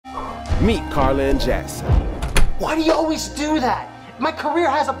Meet Carla and Jackson. Why do you always do that? My career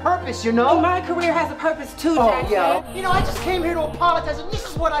has a purpose, you know? Oh, my career has a purpose too, Jackson. Yeah. You know, I just came here to apologize, and this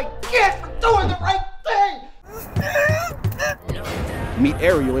is what I get for doing the right thing! Meet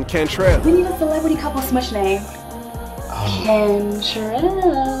Arroyo and Cantrell. We need a celebrity couple smush name.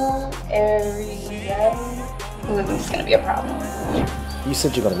 Cantrell, Arroyo. This is gonna be a problem. You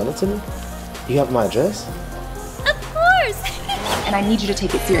said you're gonna mail it to me? You have my address? Of course! And I need you to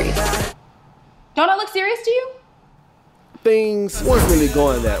take it serious. Don't I look serious to you? Things weren't really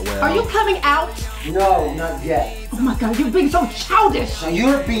going that well. Are you coming out? No, not yet. Oh my God, you're being so childish. Now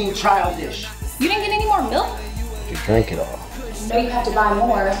you're being childish. You didn't get any more milk? You drank it all. No, you have to buy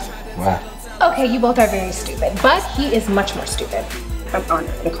more. Why? Okay, you both are very stupid, but he is much more stupid. I'm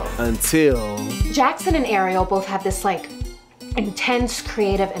honored, Nicole. Until... Jackson and Arroyo both have this, like, intense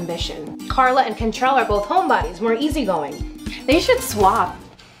creative ambition. Carla and Cantrell are both homebodies, more easygoing. They should swap.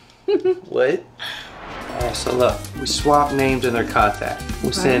 What? So look, we swap names in their contact.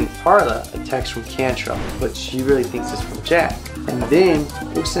 We'll send Carla a text from Cantrell, but she really thinks it's from Jack. And then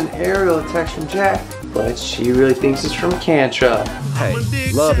we'll send Ariel a text from Jack, but she really thinks it's from Cantrell. Hey,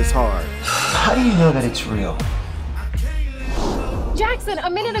 love is hard. How do you know that it's real? Jackson, a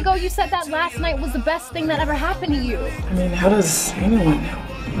minute ago you said that last night was the best thing that ever happened to you. I mean, how does anyone know?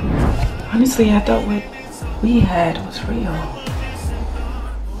 Honestly, I thought what we had was real.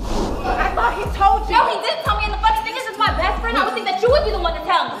 I thought he told you. No, he did tell me, and the funny thing is, it's my best friend. I would think that you would be the one to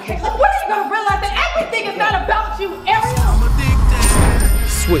tell me. Okay, so when are you gonna realize that everything is not about you, Ariel?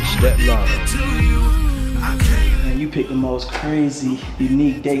 Switch that love. Man, you picked the most crazy,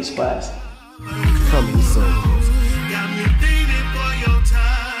 unique date spots. Coming soon.